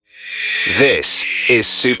This is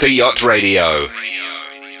Super Yacht Radio.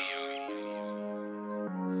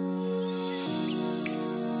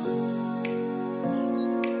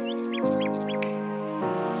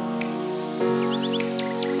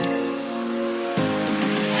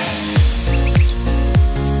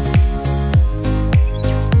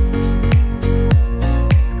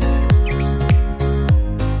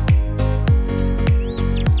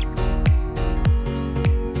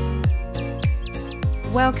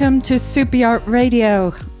 Welcome to Super Yacht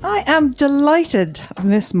Radio. I am delighted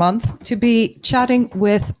this month to be chatting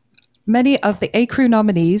with many of the A-Crew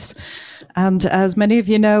nominees. And as many of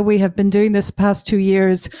you know, we have been doing this the past 2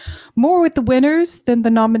 years, more with the winners than the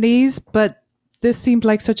nominees. But this seemed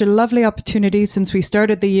like such a lovely opportunity since we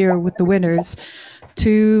started the year with the winners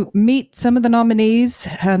to meet some of the nominees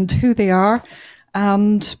and who they are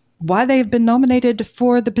and why they've been nominated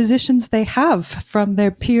for the positions they have from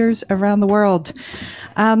their peers around the world.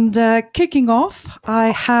 And kicking off, I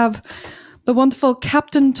have the wonderful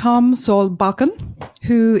Captain Tom Solbakken,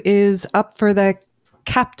 who is up for the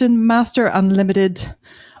Captain Master Unlimited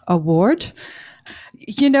Award.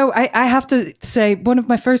 You know, I have to say, one of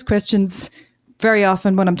my first questions very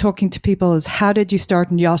often when I'm talking to people is, how did you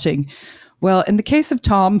start in yachting? Well, in the case of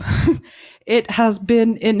Tom, it has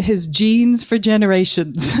been in his genes for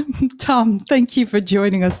generations. Tom, thank you for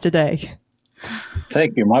joining us today.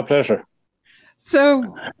 Thank you. My pleasure.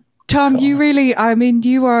 So, Tom, you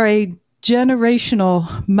are a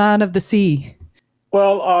generational man of the sea.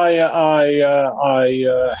 Well, I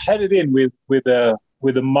had it in with a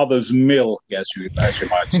mother's milk, as you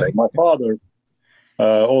might say. My father,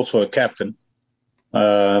 also a captain.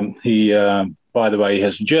 He, by the way,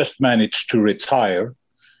 has just managed to retire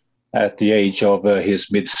at the age of his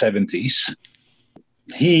mid-70s.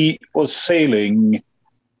 He was sailing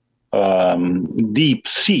deep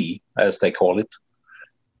sea, as they call it,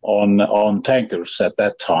 on tankers at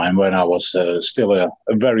that time when I was still a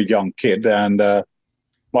very young kid. And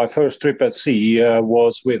my first trip at sea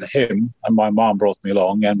was with him, and my mom brought me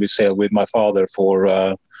along, and we sailed with my father for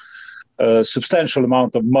a substantial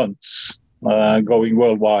amount of months, going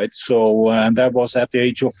worldwide. So, and that was at the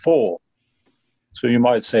age of 4. So you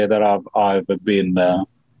might say that I've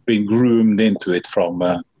been groomed into it from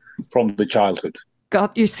the childhood.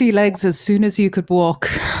 Got your sea legs as soon as you could walk.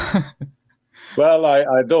 Well,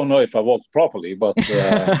 I don't know if I walked properly, but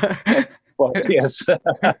yes,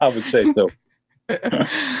 I would say so.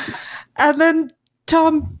 And then,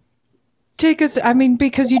 Tom, take us,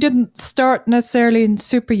 because you didn't start necessarily in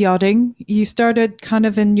super yachting. You started kind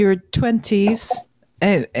of in your 20s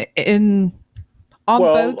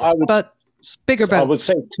boats, but bigger boats. I would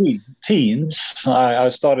say teens. I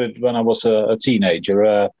started when I was a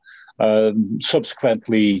teenager.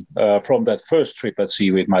 Subsequently, from that first trip at sea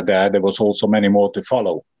with my dad, there was also many more to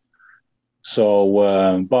follow.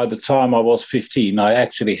 So by the time I was 15, I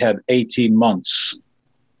actually had 18 months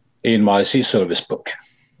in my sea service book.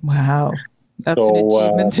 Wow. That's an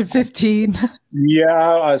achievement at 15.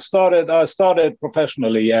 Yeah, I started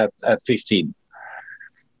professionally at 15.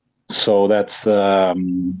 So that's a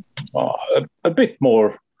bit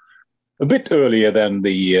earlier than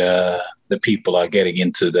the people are getting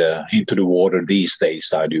into the water these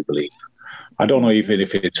days, I do believe. I don't know even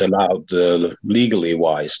if it's allowed legally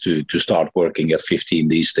wise to start working at 15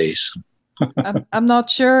 these days. I'm not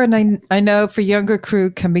sure, and I know for younger crew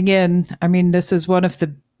coming in, this is one of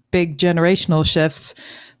the big generational shifts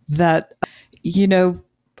that,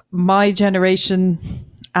 my generation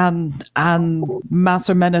and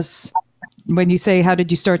Master Menace, when you say, how did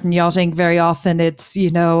you start in yachting? Very often it's,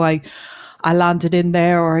 I landed in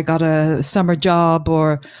there, or I got a summer job,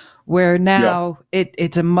 or where now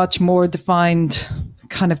it's a much more defined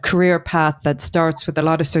kind of career path that starts with a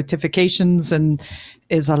lot of certifications and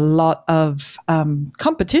is a lot of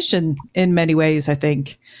competition in many ways, I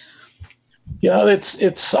think. Yeah,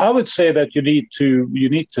 it's. I would say that you need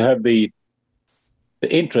to have the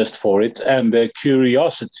interest for it and the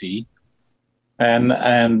curiosity, and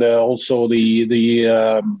also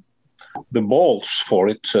the balls for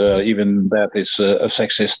it. Even that is a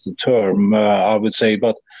sexist term, I would say.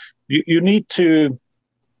 But you need to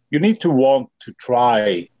want to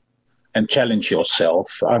try and challenge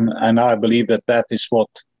yourself, and I believe that is what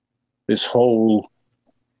this whole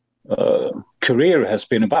career has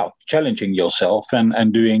been about: challenging yourself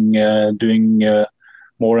and doing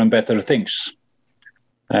more and better things.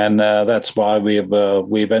 And that's why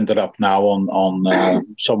we've ended up now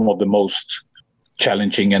on some of the most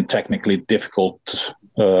challenging and technically difficult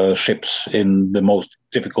ships in the most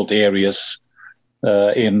difficult areas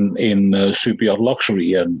in super yacht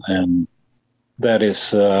luxury, and that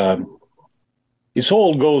is it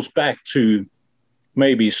all goes back to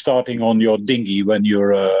maybe starting on your dinghy when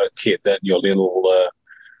you're a kid, and your little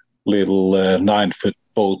 9-foot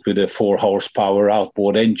boat with a 4 horsepower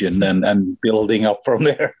outboard engine, and building up from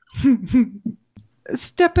there.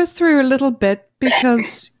 Step us through a little bit,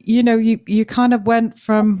 because you kind of went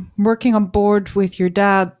from working on board with your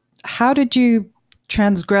dad. How did you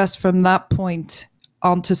transgress from that point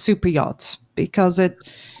onto super yachts? Because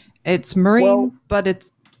it's marine, but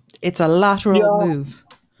it's a lateral move.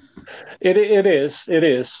 It is.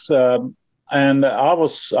 And I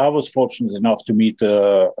was fortunate enough to meet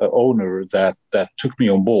a owner that took me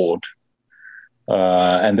on board.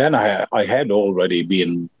 And then I had already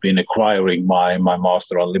been acquiring my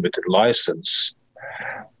Master Unlimited license,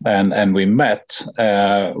 and we met.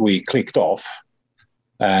 We clicked off,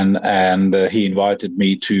 and he invited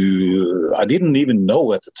me to. I didn't even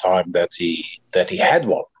know at the time that he had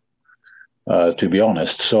one, to be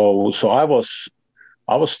honest. So I was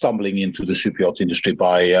stumbling into the super yacht industry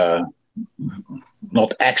by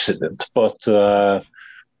not accident, but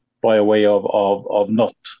by a way of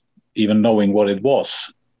not even knowing what it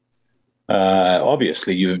was.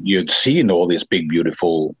 Obviously, you'd seen all these big,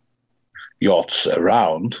 beautiful yachts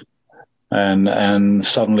around, and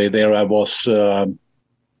suddenly there I was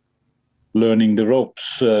learning the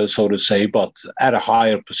ropes, so to say, but at a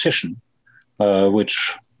higher position,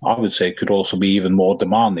 which I would say could also be even more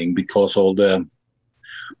demanding, because all the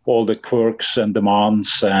quirks and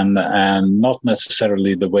demands, and not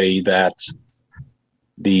necessarily the way that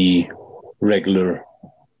the regular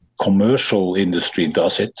commercial industry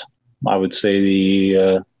does it. I would say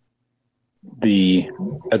the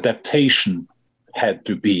adaptation had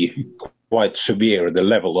to be quite severe. The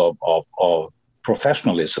level of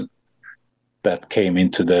professionalism that came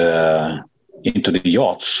into the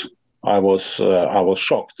yachts, I was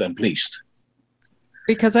shocked and pleased.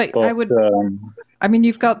 Because I would. I mean,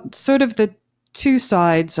 you've got sort of the two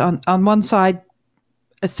sides. On one side,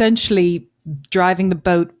 essentially driving the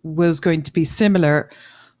boat was going to be similar.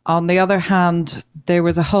 On the other hand, there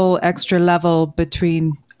was a whole extra level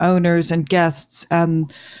between owners and guests,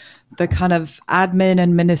 and the kind of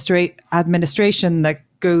administration that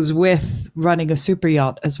goes with running a super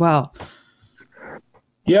yacht as well.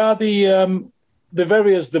 Yeah, the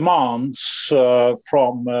various demands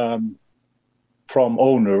from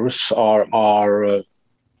owners are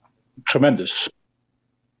tremendous,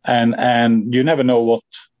 and you never know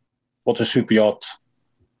what a super yacht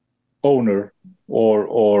owner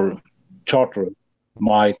or charterer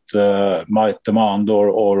might demand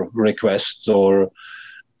or request, or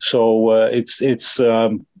so it's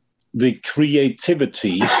the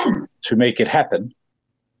creativity to make it happen,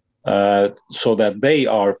 so that they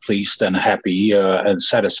are pleased and happy and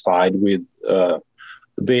satisfied with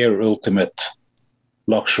their ultimate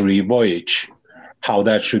luxury voyage, how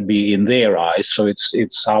that should be in their eyes. So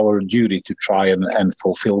it's our duty to try and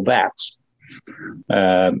fulfill that.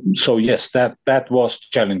 So yes, that was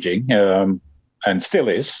challenging, and still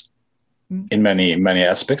is in many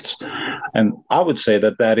aspects. And I would say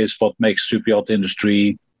that is what makes super yacht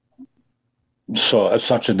industry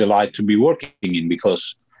such a delight to be working in,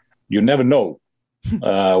 because you never know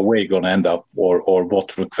where you're going to end up, or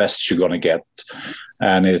what requests you're going to get,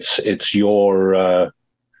 and it's your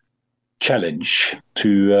challenge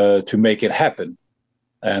to make it happen,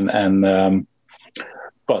 and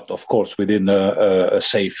but of course within a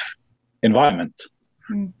safe environment.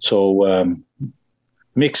 So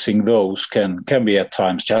mixing those can be at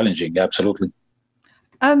times challenging. Absolutely.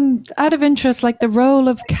 And out of interest, like the role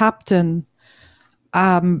of captain,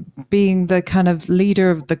 being the kind of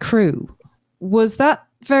leader of the crew, was that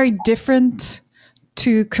very different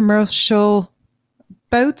to commercial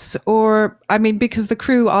boats? Or, I mean, because the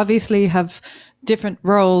crew obviously have different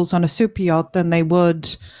roles on a super yacht than they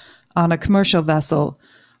would on a commercial vessel,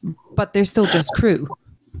 but they're still just crew.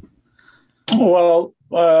 Well,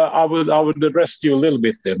 I would address you a little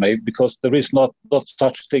bit there, mate, because there is not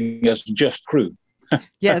such thing as just crew.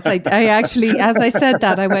 Yes, I actually, as I said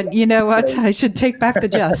that, I went, you know what, I should take back the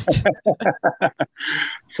just. I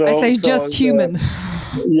say just human.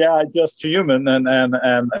 Yeah, just human,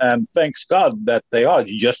 and thanks God that they are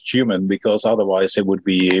just human, because otherwise it would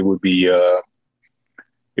be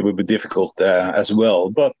difficult as well.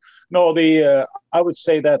 But no, I would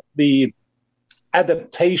say that the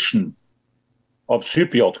adaptation of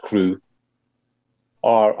super yacht crew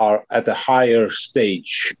are at a higher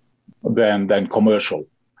stage than commercial.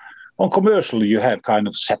 On commercial, you have kind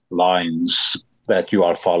of set lines that you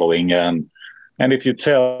are following, and if you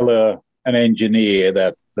tell an engineer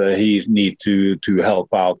that he need to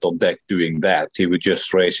help out on deck doing that, he would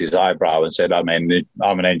just raise his eyebrow and say, "I'm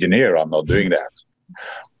an engineer. I'm not doing that."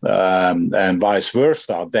 and vice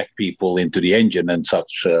versa, deck people into the engine and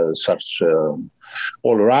such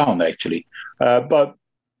all around actually. But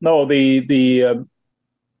no, the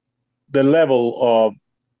level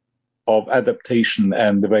of adaptation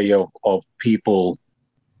and the way of people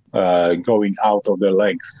going out of their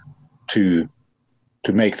length to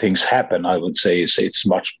make things happen, I would say it's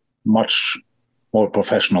much more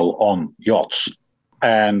professional on yachts,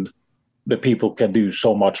 and the people can do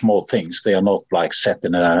so much more things. They are not like set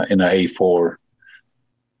in a A4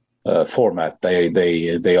 format.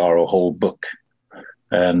 They are a whole book,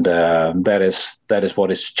 and that is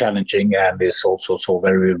what is challenging, and is also so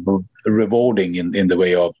very rewarding in the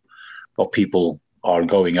way of people are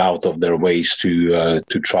going out of their ways to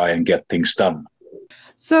try and get things done.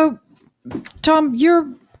 So, Tom,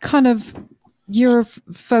 your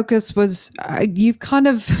focus was you've kind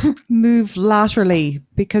of moved laterally,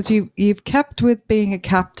 because you've kept with being a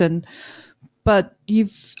captain, but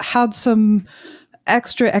you've had some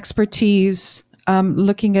extra expertise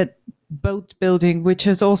looking at boat building, which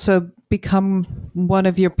has also become one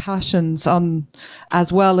of your passions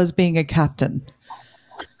as well as being a captain.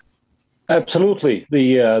 Absolutely.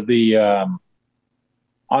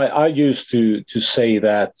 I used to say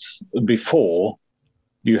that before,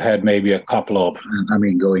 you had maybe a couple of,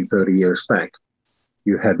 going 30 years back,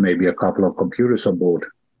 you had maybe a couple of computers on board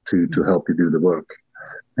to help you do the work,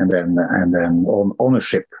 and then on a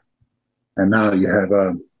ship, and now you have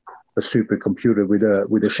a supercomputer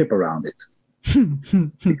with a ship around it,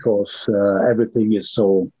 because everything is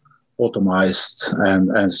so automized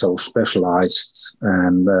and so specialized,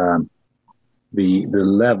 and the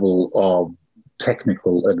level of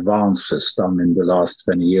technical advances done in the last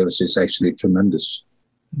 20 years is actually tremendous.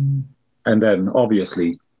 And then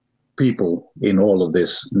obviously people in all of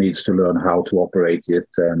this needs to learn how to operate it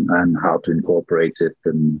and how to incorporate it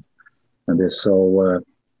and this. So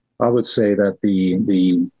I would say that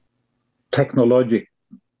the technology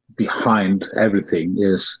behind everything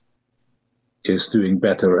is doing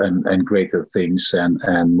better and greater things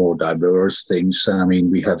and more diverse things.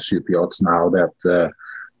 We have super yachts now that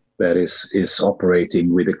is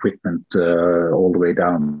operating with equipment all the way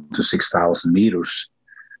down to 6,000 meters,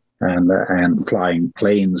 and flying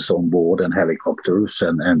planes on board and helicopters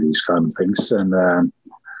and these kind of things. And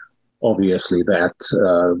obviously that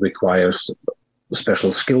requires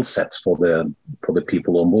special skill sets for the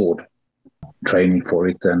people on board, training for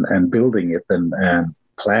it and building it and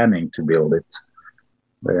planning to build it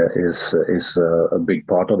is a big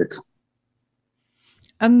part of it.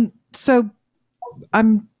 And so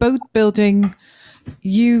boat building,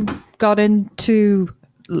 you got into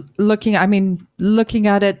looking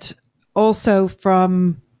at it also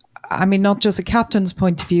from, not just a captain's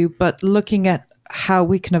point of view, but looking at how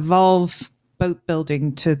we can evolve boat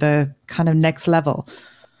building to the kind of next level.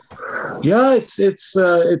 Yeah, it's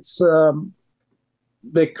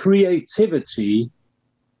the creativity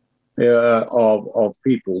of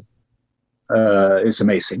people is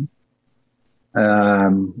amazing.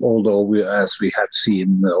 Although as we have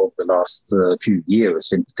seen over the last few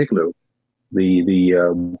years in particular,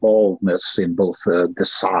 the boldness in both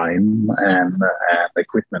design and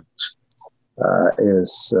equipment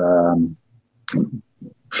is,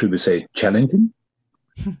 should we say, challenging.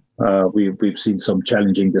 We've seen some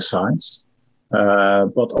challenging designs,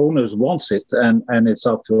 but owners want it, and it's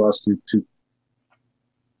up to us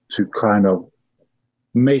to kind of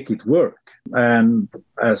make it work. And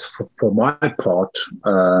as for my part,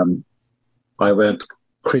 I went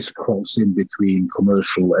crisscross in between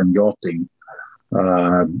commercial and yachting,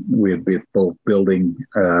 with both building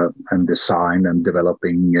and design and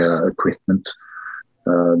developing equipment,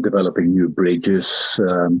 developing new bridges,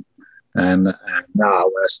 and now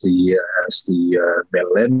as the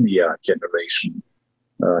millennia generation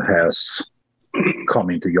has come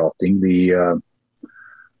into yachting, the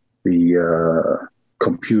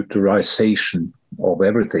computerization of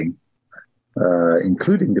everything,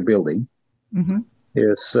 including the building,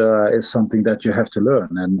 is something that you have to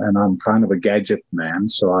learn. And I'm kind of a gadget man,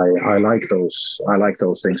 so I like those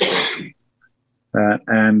things.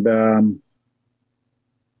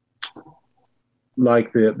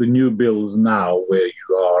 Like the new builds now, where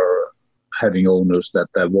you are having owners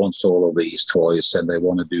that wants all of these toys, and they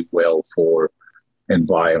want to do well for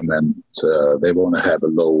environment. They want to have a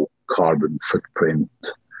low carbon footprint.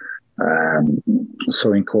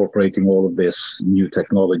 So incorporating all of this new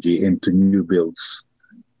technology into new builds,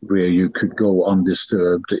 where you could go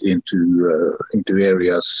undisturbed into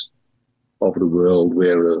areas of the world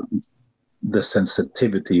where the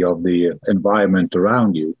sensitivity of the environment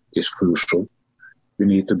around you is crucial. You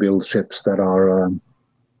need to build ships that are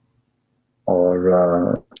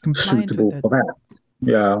suitable for that.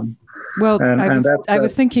 Yeah. Well, I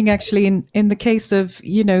was thinking actually in the case of,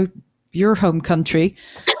 your home country,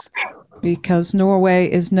 because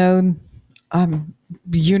Norway is known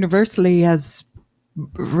universally as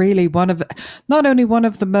really not only one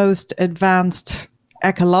of the most advanced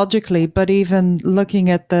ecologically, but even looking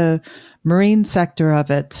at the marine sector of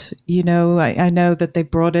it. I know that they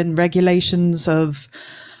brought in regulations of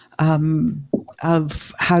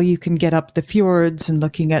how you can get up the fjords and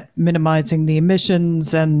looking at minimizing the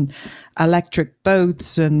emissions and electric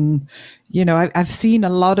boats. And, I've seen a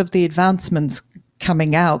lot of the advancements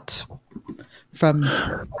coming out from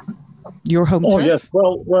your home turf. Yes.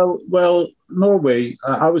 Well, Norway,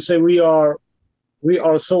 I would say we are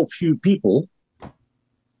so few people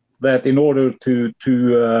that in order to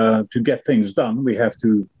get things done, we have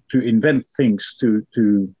to invent things to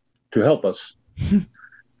help us.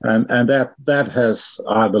 And that has,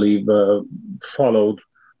 I believe, followed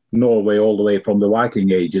Norway all the way from the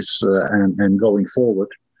Viking ages and going forward.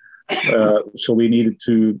 So we needed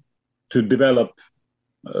to develop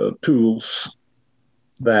tools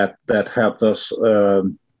that helped us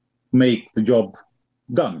make the job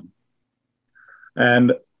done.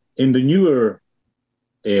 And in the newer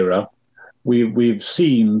era, we've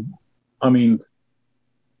seen,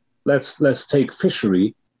 let's take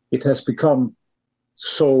fishery. It has become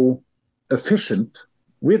so efficient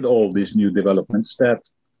with all these new developments that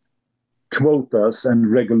quotas and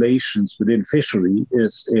regulations within fishery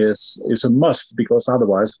is a must, because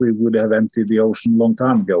otherwise we would have emptied the ocean a long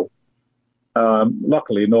time ago.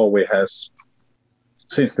 Luckily, Norway has,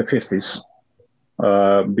 since the 50s,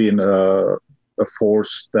 been a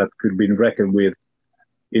force that could be reckoned with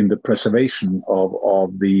in the preservation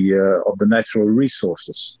of the natural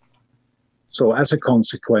resources. So as a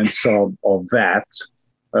consequence of that,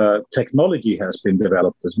 technology has been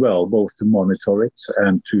developed as well, both to monitor it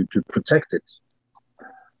and to protect it.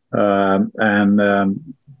 Of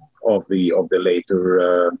the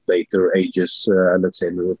later ages, let's say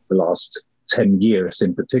the last 10 years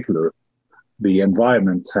in particular, the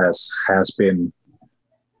environment has been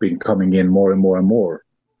coming in more and more and more.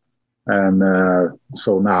 And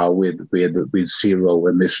so now with zero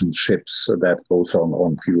emission ships that goes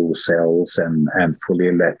on fuel cells and fully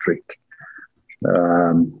electric,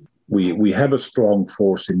 we have a strong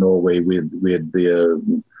force in Norway with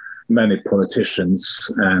the many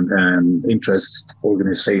politicians and interest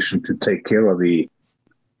organizations to take care of the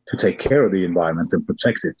environment and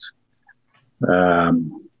protect it.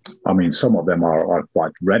 Some of them are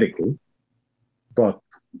quite radical, but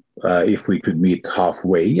if we could meet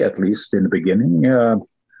halfway, at least in the beginning,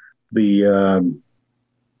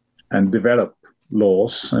 and develop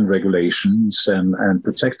laws and regulations and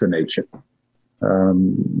protect the nature,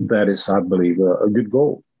 that is, I believe, a good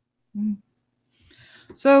goal.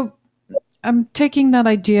 So I'm taking that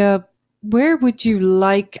idea. Where would you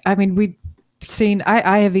like? We've seen.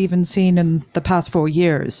 I have even seen in the past 4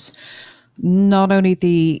 years, not only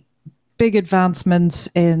the big advancements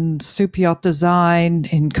in superyacht design,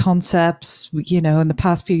 in concepts. In the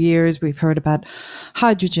past few years, we've heard about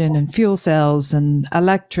hydrogen and fuel cells and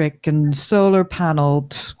electric and solar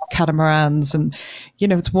paneled catamarans. And,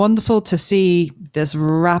 it's wonderful to see this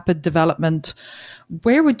rapid development.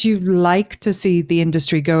 Where would you like to see the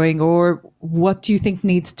industry going, or what do you think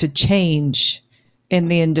needs to change in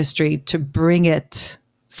the industry to bring it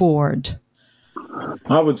forward?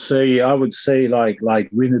 I would say like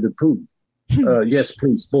Winnie the Pooh. Yes,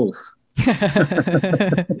 please, both.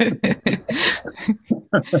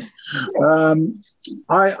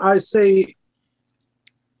 I say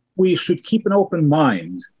we should keep an open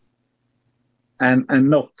mind and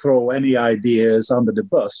not throw any ideas under the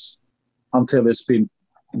bus until it's been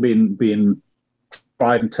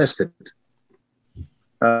tried and tested.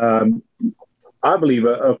 I believe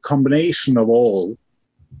a combination of all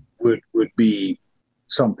would be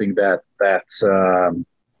something that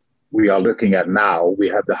we are looking at now. We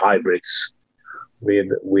have the hybrids with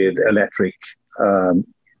electric and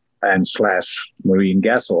 / marine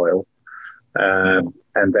gas oil,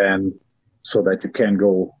 and then so that you can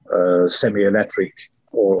go semi-electric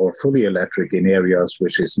or fully electric in areas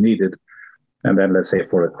which is needed. And then, let's say,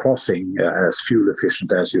 for a crossing, as fuel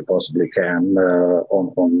efficient as you possibly can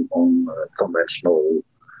on conventional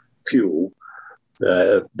fuel.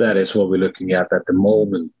 That is what we're looking at the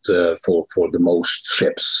moment for the most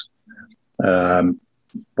ships.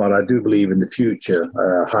 But I do believe in the future,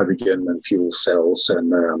 hydrogen and fuel cells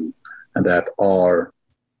and that are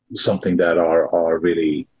something that are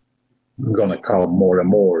really going to come more and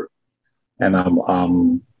more. And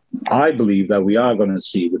I believe that we are going to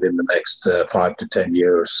see within the next 5 to 10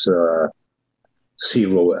 years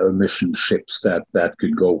zero emission ships that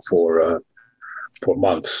could go for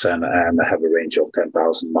months and have a range of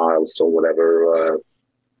 10,000 miles or whatever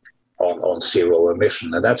on zero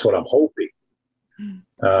emission, and that's what I'm hoping.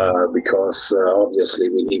 Because obviously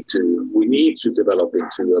we need to develop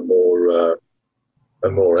into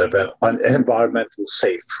a more environmental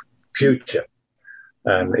safe future.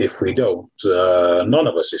 And if we don't, none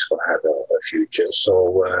of us is going to have a future.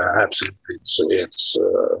 So absolutely, it's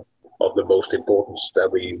of the most importance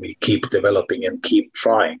that we keep developing and keep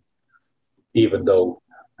trying, even though,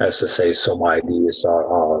 as I say, some ideas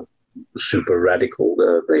are super radical.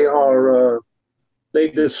 They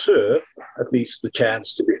deserve at least the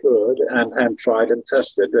chance to be heard and tried and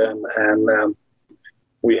tested. And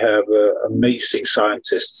we have amazing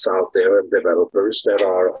scientists out there and developers that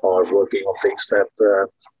are working on things that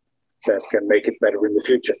can make it better in the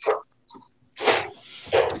future.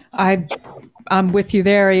 I'm with you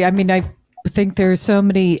there. I mean, I think there are so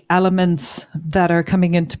many elements that are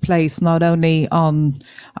coming into place, not only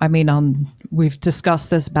we've discussed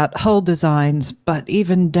this about hull designs, but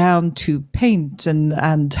even down to paint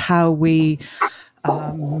and how we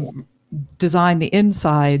design the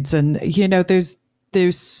insides. And,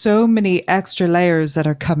 there's so many extra layers that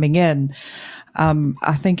are coming in.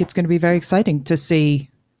 I think it's going to be very exciting to see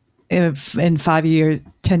if in 5 years,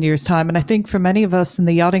 10 years time. And I think for many of us in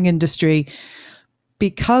the yachting industry,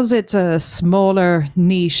 because it's a smaller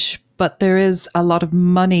niche, but there is a lot of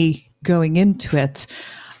money going into it,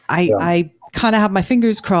 I kind of have my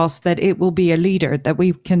fingers crossed that it will be a leader, that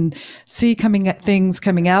we can see things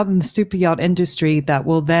coming out in the super yacht industry that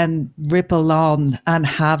will then ripple on and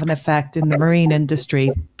have an effect in the marine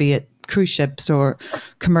industry, be it cruise ships or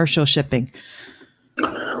commercial shipping.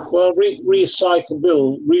 Well,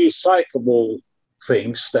 recyclable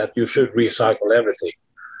things that you should recycle everything.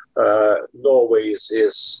 Norway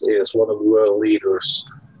is one of the world leaders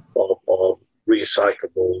of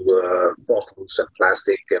recyclable bottles and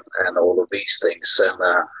plastic and all of these things, and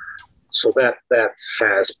so that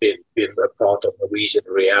has been a part of Norwegian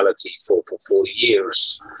reality for 40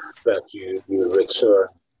 years. That you return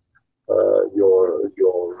your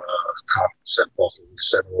cups and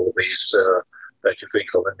bottles and all of these that you drink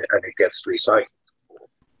of, and it gets recycled.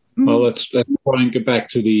 Well, let's try and get back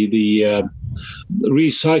to the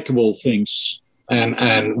recyclable things and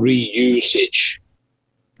reusage.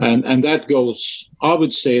 And that goes, I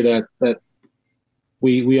would say that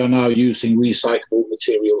we are now using recyclable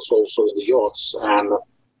materials also in the yachts. And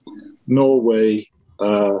Norway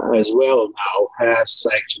as well now has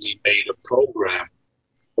actually made a program,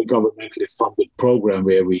 a governmentally funded program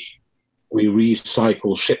where we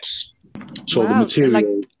recycle ships. So the material... Like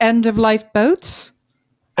end-of-life boats?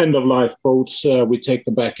 End-of-life boats, we take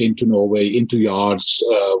them back into Norway, into yards,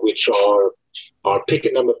 which are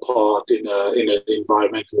picking them apart in an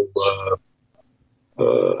environmental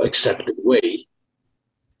accepted way,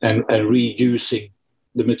 and reusing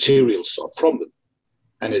the materials from them.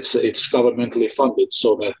 And it's governmentally funded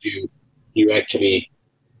so that you actually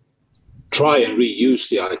try and reuse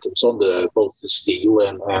the items on both the steel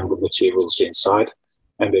and the materials inside,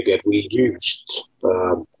 and they get reused,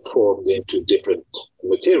 formed into different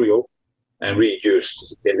material and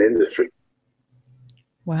reused in the industry.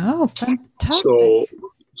 Wow, fantastic.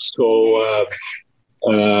 So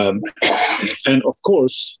and of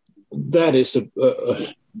course, that is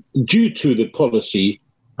due to the policy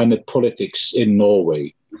and the politics in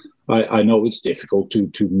Norway. I know it's difficult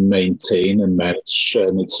to maintain and manage,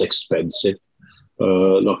 and it's expensive.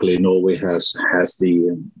 Luckily, Norway has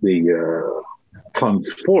the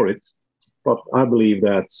funds for it, but I believe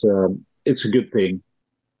that it's a good thing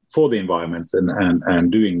for the environment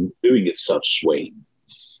and doing it such way.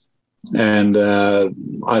 And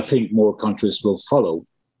I think more countries will follow.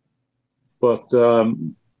 But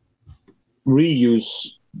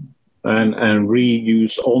reuse and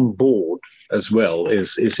reuse on board as well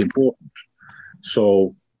is important.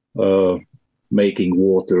 So making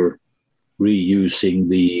water, reusing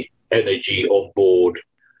the energy on board,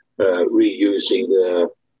 reusing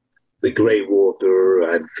the grey water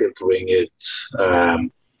and filtering it,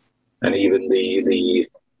 and even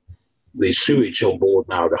the sewage on board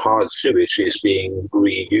now, the hard sewage is being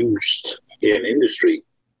reused in industry.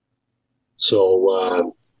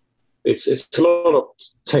 So it's a lot of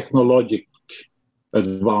technological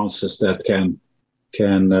advances that can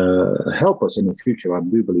help us in the future. I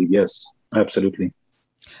do believe, yes, absolutely.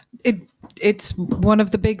 It's one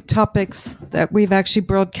of the big topics that we've actually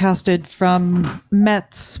broadcasted from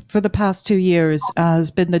METS for the past 2 years, has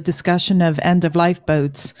been the discussion of end-of-life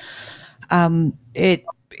boats. Listening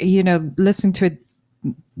to it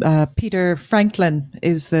Peter Franklin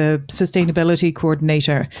is the sustainability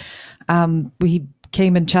coordinator. We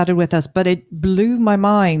came and chatted with us, but it blew my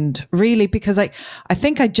mind really, because I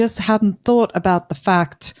think I just hadn't thought about the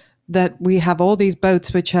fact that we have all these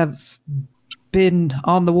boats which have been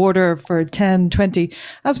on the water for 10, 20.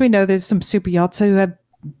 As we know, there's some super yachts who have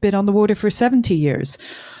been on the water for 70 years.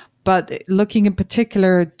 But looking in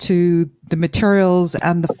particular to the materials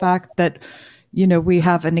and the fact that, you know, we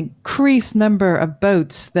have an increased number of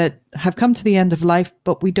boats that have come to the end of life,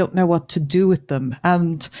 but we don't know what to do with them.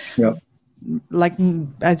 And like,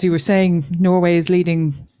 as you were saying, Norway is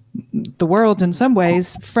leading the world in some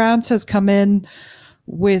ways. France has come in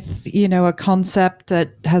with, you know, a concept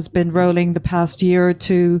that has been rolling the past year or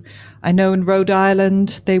two. I know in Rhode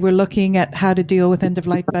Island, they were looking at how to deal with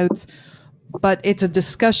end-of-life boats, but it's a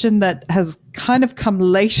discussion that has kind of come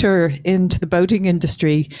later into the boating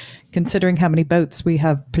industry, considering how many boats we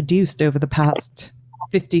have produced over the past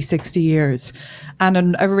 50, 60 years,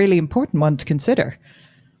 and a really important one to consider.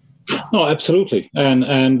 No, absolutely. And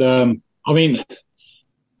I mean,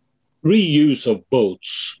 reuse of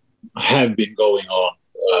boats have been going on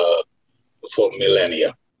for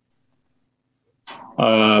millennia.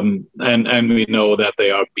 And we know that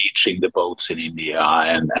they are beaching the boats in India,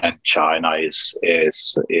 and China is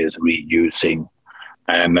reusing,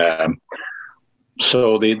 and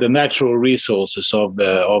so the natural resources of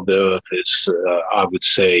the earth is, I would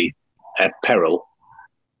say, at peril.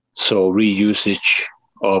 So reusage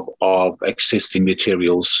of existing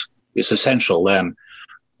materials is essential, and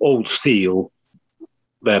old steel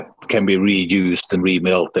that can be reused and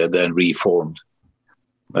remelted and reformed,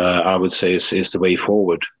 I would say is the way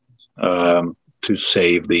forward to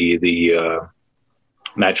save the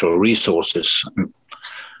natural resources.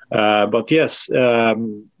 But yes,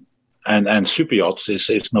 and super yachts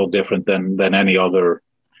is no different than any other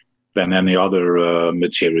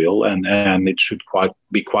material, and it should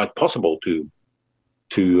be quite possible to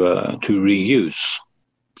reuse.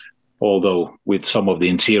 Although with some of the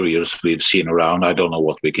interiors we've seen around, I don't know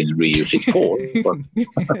what we can reuse it for. But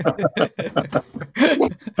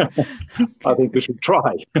I think we should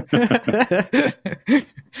try.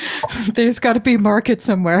 There's got to be a market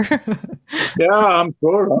somewhere. Yeah, I'm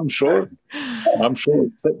sure.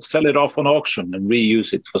 Sell it off on auction and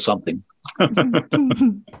reuse it for something.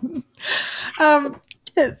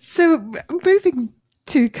 So moving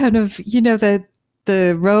to kind of, you know,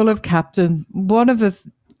 the role of captain, one of the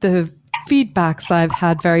feedbacks I've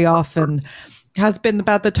had very often has been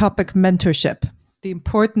about the topic mentorship, the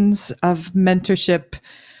importance of mentorship,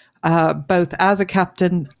 both as a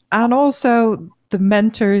captain and also the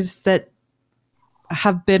mentors that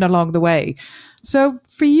have been along the way. So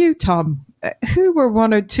for you, Tom, who were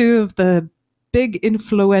one or two of the big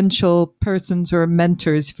influential persons or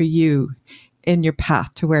mentors for you in your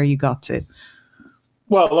path to where you got to?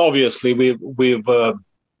 Well, obviously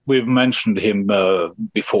we've mentioned him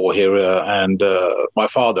before here, and my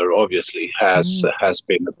father obviously has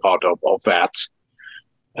been a part of that,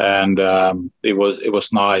 and it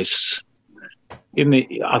was nice.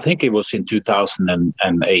 I think it was in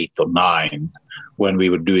 2008 or 9 when we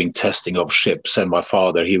were doing testing of ships, and my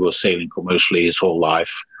father, he was sailing commercially his whole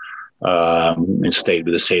life, and stayed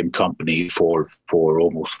with the same company for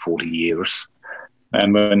almost 40 years.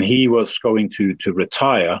 And when he was going to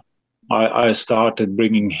retire, I started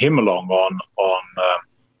bringing him along on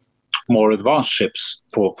more advanced ships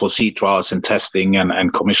for sea trials and testing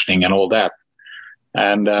and commissioning and all that.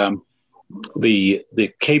 And the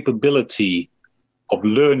capability of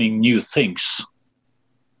learning new things,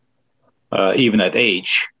 even at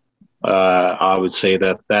age, I would say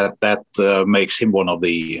that makes him one of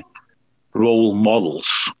the role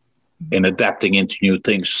models in adapting into new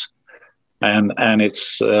things. And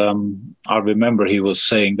it's I remember he was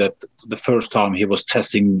saying that the first time he was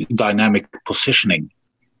testing dynamic positioning,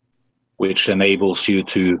 which enables you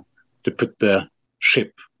to put the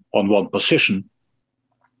ship on one position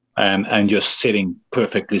and just sitting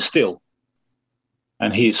perfectly still.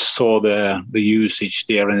 And he saw the usage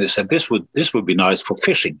there, and he said, this would be nice for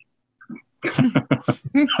fishing.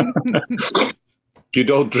 You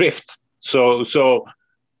don't drift. So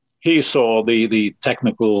he saw the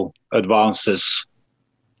technical advances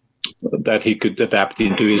that he could adapt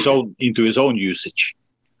into his own usage,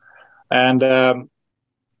 and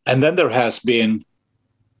then there has been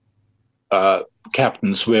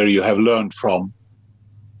captains where you have learned from,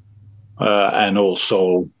 and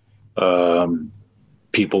also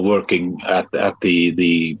people working at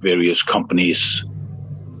the various companies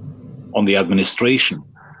on the administration.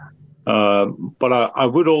 But I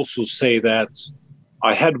would also say that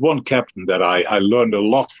I had one captain that I learned a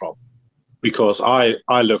lot from, because I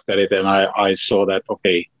looked at it and I saw that,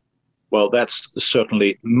 okay, well, that's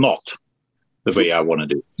certainly not the way I want to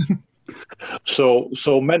do it. So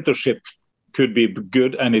mentorship could be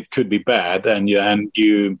good and it could be bad, and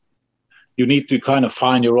you need to kind of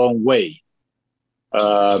find your own way.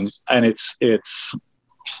 And it's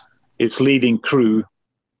leading crew,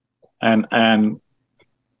 and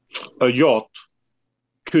a yacht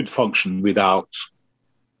could function without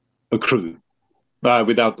a crew,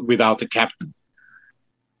 without a captain.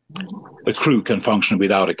 A crew can function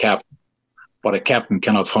without a captain, but a captain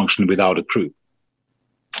cannot function without a crew.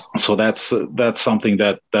 So that's something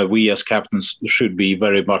that we as captains should be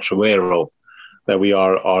very much aware of, that we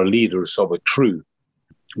are leaders of a crew.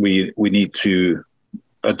 We need to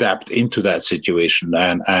adapt into that situation,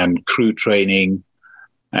 and crew training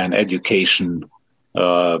and education,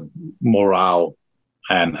 morale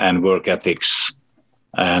and work ethics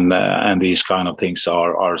and these kind of things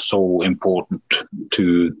are so important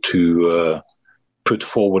to put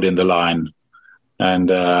forward in the line. And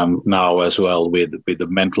now as well with the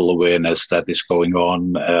mental awareness that is going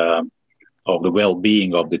on of the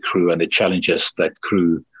well-being of the crew and the challenges that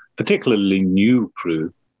crew, particularly new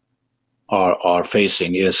crew, are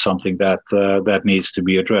facing, is something that needs to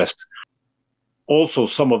be addressed. Also,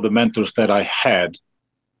 some of the mentors that I had,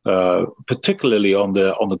 particularly on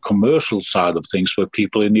the commercial side of things, were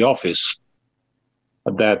people in the office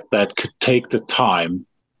that could take the time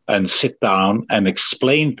and sit down and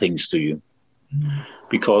explain things to you.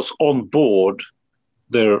 Because on board,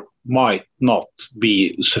 there might not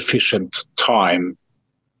be sufficient time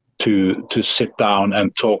to sit down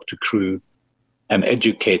and talk to crew and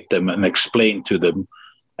educate them and explain to them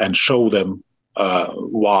and show them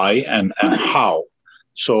why and how.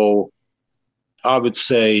 So I would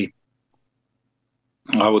say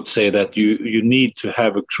that you need to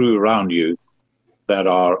have a crew around you that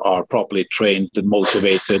are properly trained and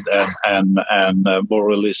motivated and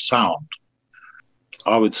morally sound.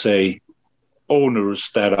 I would say owners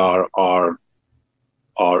that are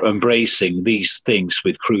embracing these things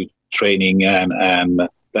with crew training and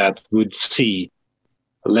that would see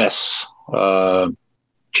less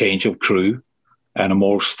change of crew and a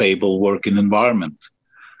more stable working environment.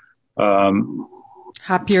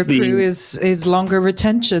 Happier crew is longer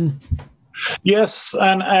retention. Yes,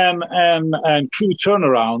 and crew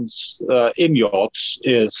turnarounds in yachts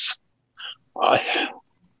is a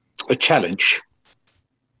challenge.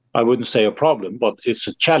 I wouldn't say a problem, but it's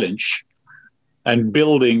a challenge. And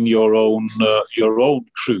building your own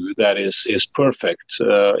crew that is perfect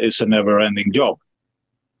is a never-ending job.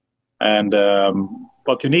 And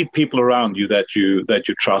but you need people around you that you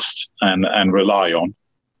trust and rely on,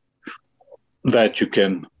 that you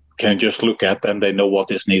can just look at and they know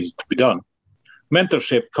what is needed to be done.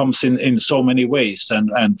 Mentorship comes in so many ways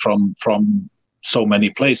and from so many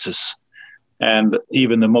places. And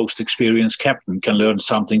even the most experienced captain can learn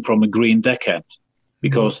something from a green deckhand,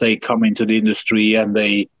 because they come into the industry and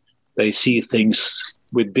they see things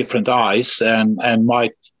with different eyes and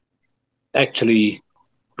might actually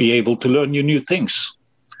be able to learn new things.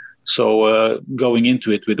 So going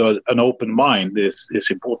into it with an open mind is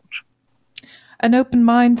important. An open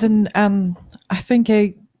mind and I think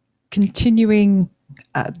a continuing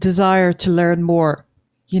desire to learn more.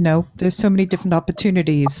 You know, there's so many different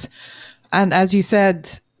opportunities. And as you said,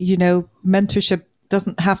 you know, mentorship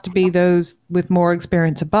doesn't have to be those with more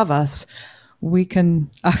experience above us. I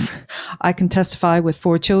can testify with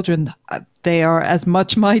 4 children. They are as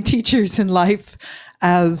much my teachers in life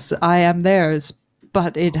as I am theirs.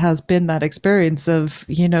 But it has been that experience of,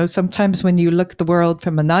 you know, sometimes when you look at the world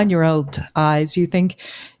from a 9-year-old eyes, you think,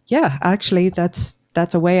 yeah, actually, that's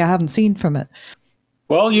a way I haven't seen from it.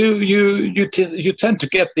 Well, you tend to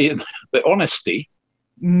get the honesty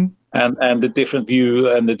and the different view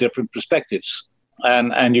and the different perspectives,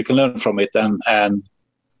 and you can learn from it and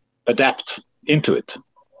adapt into it.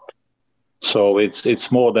 So it's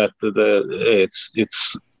more that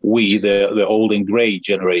it's we, the old and grey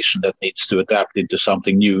generation, that needs to adapt into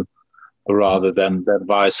something new rather than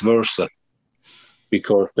vice versa,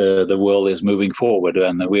 because the world is moving forward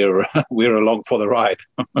and we're along for the ride.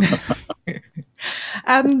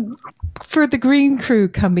 And for the green crew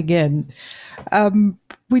coming in,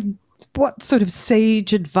 what sort of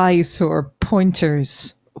sage advice or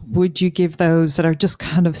pointers would you give those that are just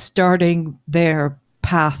kind of starting their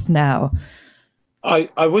path now? I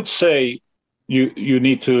would say you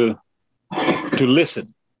need to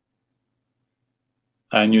listen,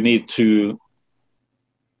 and you need to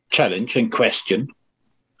challenge and question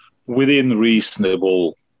within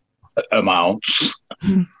reasonable amounts.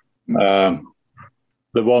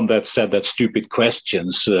 the one that said that stupid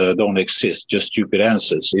questions don't exist, just stupid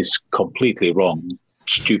answers, is completely wrong.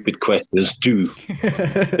 Stupid questions do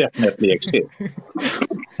definitely exist.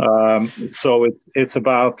 So it's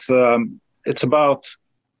about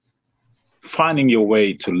finding your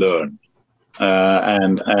way to learn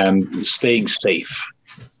and staying safe,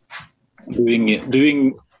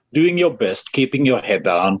 doing your best, keeping your head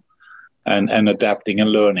down, and adapting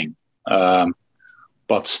and learning,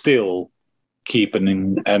 but still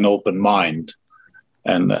keeping an open mind.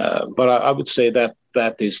 And but I would say that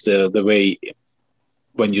is the way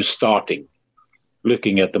when you're starting,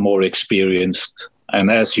 looking at the more experienced,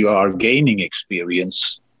 and as you are gaining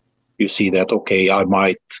experience, you see that, okay, I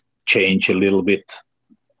might change a little bit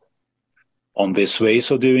on this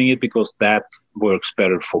ways of doing it because that works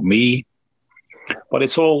better for me. But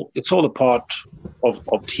it's all a part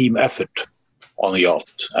of team effort on a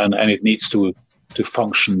yacht, and it needs to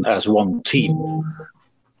function as one team.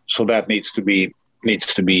 So that needs to be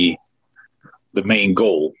the main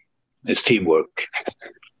goal, is teamwork.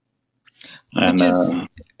 Which is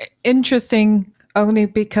interesting only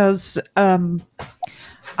because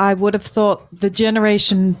I would have thought the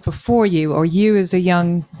generation before you, or you as a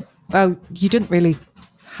young, you didn't really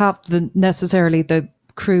have necessarily the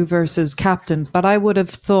crew versus captain, but I would have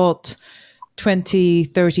thought 20,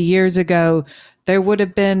 30 years ago, there would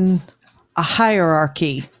have been a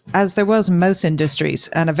hierarchy, as there was in most industries,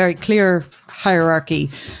 and a very clear hierarchy.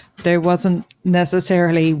 There wasn't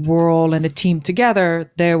necessarily we're all in a team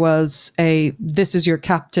together. There was this is your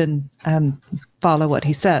captain and follow what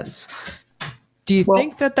he says. Do you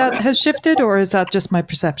think that has shifted, or is that just my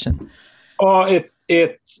perception?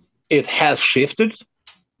 It has shifted,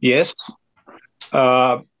 yes.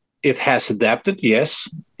 It has adapted, yes.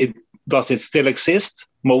 Does it still exist?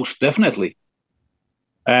 Most definitely.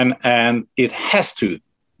 And it has to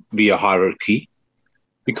be a hierarchy,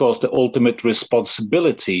 because the ultimate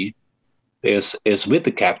responsibility is with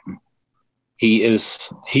the captain. He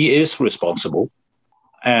is responsible,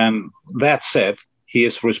 and that said, he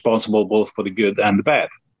is responsible both for the good and the bad.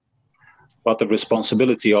 But the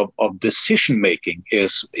responsibility of decision making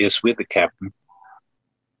is with the captain,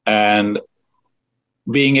 and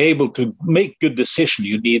being able to make good decisions,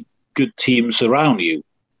 you need good teams around you,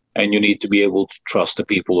 and you need to be able to trust the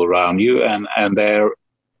people around you, and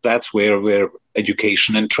that's where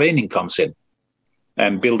education and training comes in.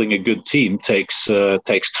 And building a good team takes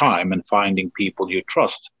time, and finding people you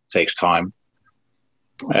trust takes time.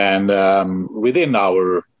 And within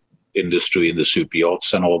our industry, in the super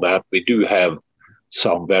yachts and all that, we do have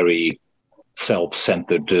some very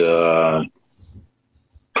self-centered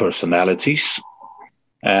personalities,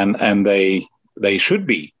 and they should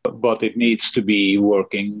be, but it needs to be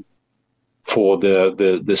working for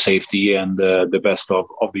the safety and the best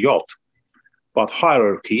of the yacht. But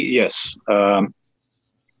hierarchy, yes,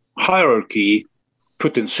 hierarchy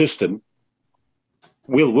put in system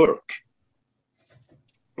will work,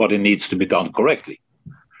 but it needs to be done correctly.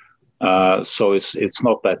 So it's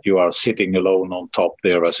not that you are sitting alone on top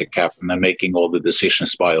there as a captain and making all the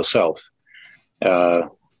decisions by yourself. The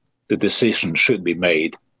decision should be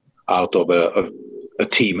made out of a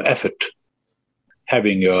team effort.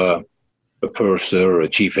 Having a purser, a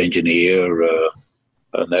chief engineer,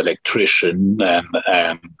 an electrician,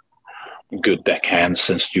 and good deckhands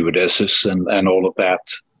and stewardesses, and all of that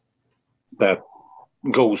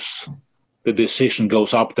goes. The decision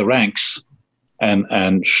goes up the ranks,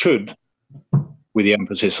 and should, with the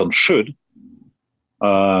emphasis on should,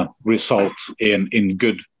 result in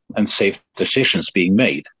good and safe decisions being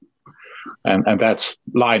made. And that's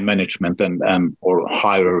line management and or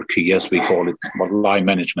hierarchy, as we call it. But line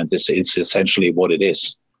management is essentially what it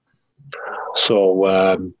is.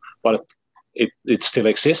 So, but it still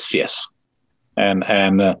exists, yes.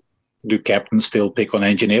 And do captains still pick on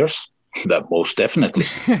engineers? That most definitely.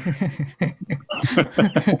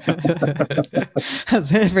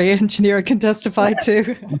 As every engineer can testify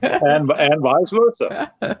to. and vice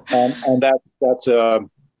versa. And that's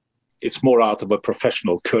it's more out of a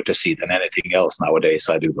professional courtesy than anything else nowadays,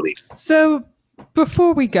 I do believe. So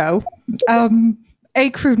before we go, a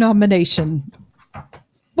crew nomination,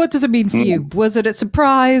 what does it mean for you? Was it a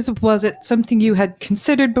surprise? Was it something you had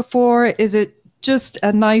considered before? Is it just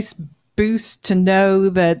a nice boost to know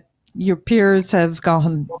that your peers have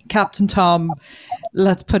gone, Captain Tom,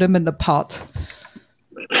 let's put him in the pot?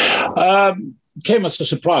 Came as a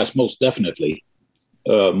surprise, most definitely.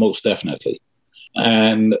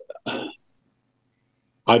 And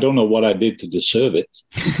I don't know what I did to deserve it.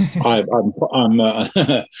 I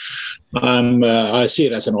see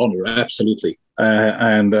it as an honor, absolutely.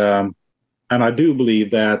 And I do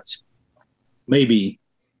believe that maybe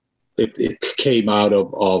it came out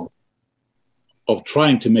of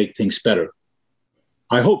trying to make things better.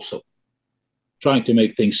 I hope so. Trying to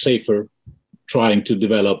make things safer, trying to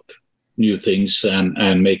develop new things,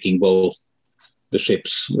 and making both the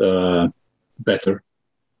ships better,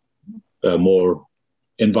 more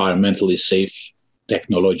environmentally safe,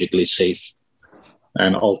 technologically safe,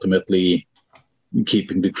 and ultimately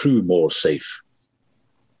keeping the crew more safe.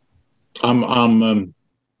 I'm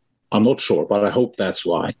not sure, but I hope that's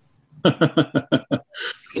why. But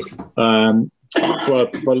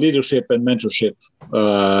leadership and mentorship,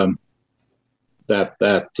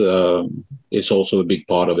 that is also a big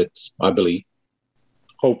part of it, I believe.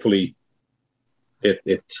 Hopefully,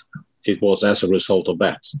 it was as a result of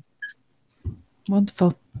that.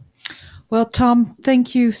 Wonderful. Well, Tom,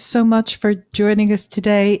 thank you so much for joining us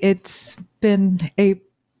today. It's been a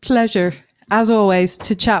pleasure, as always,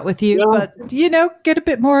 to chat with you. Yeah. But, get a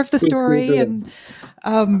bit more of the story. And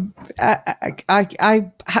I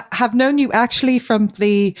have known you actually from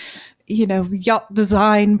the, yacht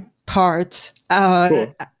design part.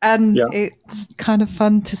 Cool. And it's kind of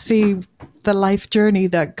fun to see the life journey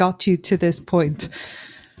that got you to this point.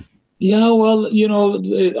 Yeah, well,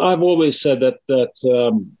 I've always said that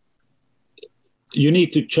you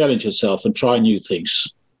need to challenge yourself and try new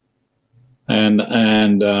things. And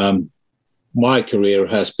my career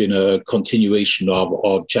has been a continuation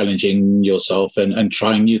of challenging yourself and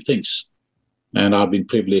trying new things. And I've been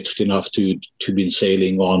privileged enough to be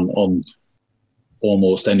sailing on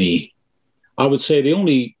almost any. I would say the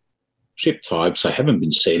only ship types I haven't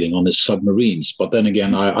been sailing on is submarines. But then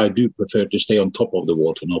again, I do prefer to stay on top of the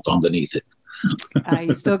water, not underneath it.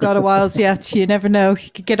 You still got a while yet. You never know.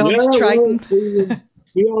 You could get on to Triton.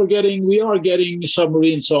 Well, we are getting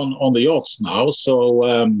submarines on the yachts now. So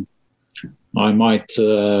I might,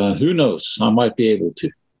 who knows? I might be able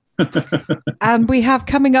to. And we have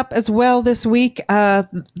coming up as well this week,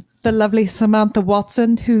 the lovely Samantha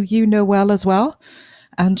Watson, who you know well as well.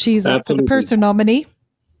 And she's up for the Purser nominee.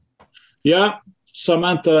 Yeah,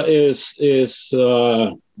 Samantha is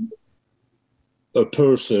a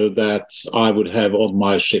purser that I would have on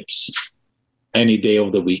my ships any day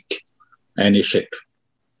of the week, any ship.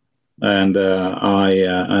 And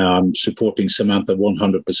I'm supporting Samantha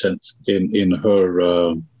 100% in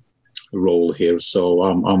her role here. So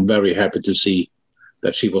I'm very happy to see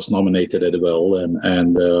that she was nominated as well.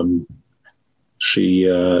 And she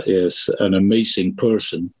is an amazing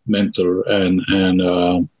person, mentor, and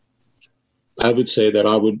I would say that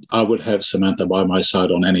I would have Samantha by my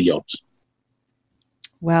side on any yacht.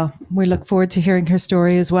 Well, we look forward to hearing her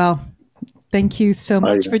story as well. Thank you so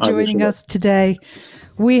much for joining us today.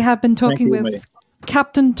 We have been talking with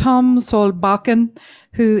Captain Tom Solbakken,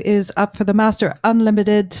 who is up for the Master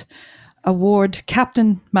Unlimited Award,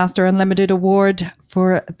 Captain Master Unlimited Award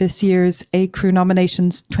for this year's A-Crew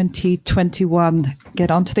Nominations 2021.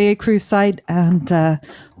 Get onto the A-Crew site and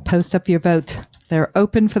post up your vote. They're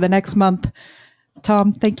open for the next month.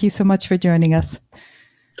 Tom, thank you so much for joining us.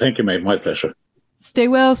 Thank you, mate. My pleasure. Stay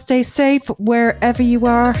well, stay safe wherever you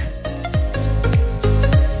are.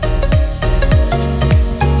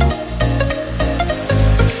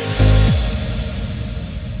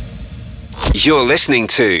 You're listening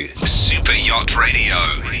to Super Yacht Radio.